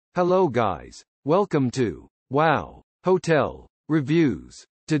Hello guys. Welcome to Wow Hotel Reviews.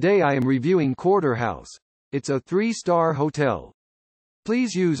 Today I am reviewing Quarter House. It's a 3-star hotel.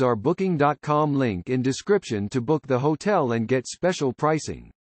 Please use our booking.com link in description to book the hotel and get special pricing.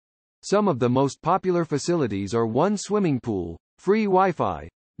 Some of the most popular facilities are one swimming pool, free Wi-Fi,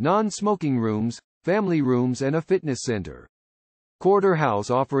 non-smoking rooms, family rooms and a fitness center. Quarter House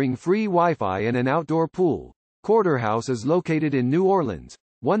offering free Wi-Fi and an outdoor pool. Quarter House is located in New Orleans,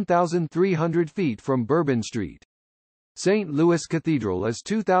 1,300 feet from Bourbon Street. St. Louis Cathedral is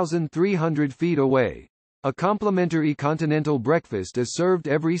 2,300 feet away. A complimentary continental breakfast is served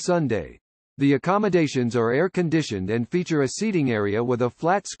every Sunday. The accommodations are air-conditioned and feature a seating area with a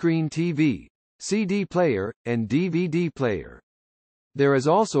flat-screen TV, CD player, and DVD player. There is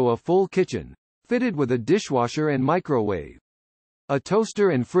also a full kitchen, fitted with a dishwasher and microwave. A toaster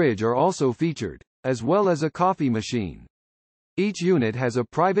and fridge are also featured, as well as a coffee machine. Each unit has a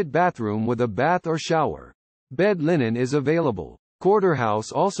private bathroom with a bath or shower. Bed linen is available. Quarter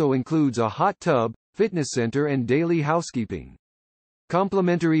House also includes a hot tub, fitness center and daily housekeeping.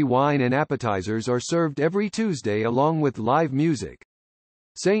 Complimentary wine and appetizers are served every Tuesday along with live music.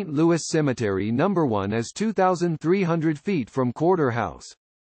 St. Louis Cemetery No. 1 is 2,300 feet from Quarter House.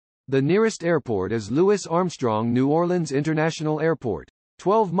 The nearest airport is Louis Armstrong New Orleans International Airport,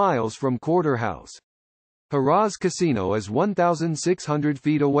 12 miles from Quarter House. Harrah's Casino is 1,600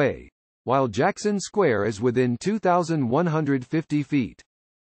 feet away, while Jackson Square is within 2,150 feet.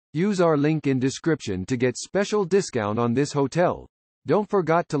 Use our link in description to get special discount on this hotel. Don't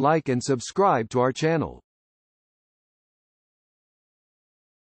forget to like and subscribe to our channel.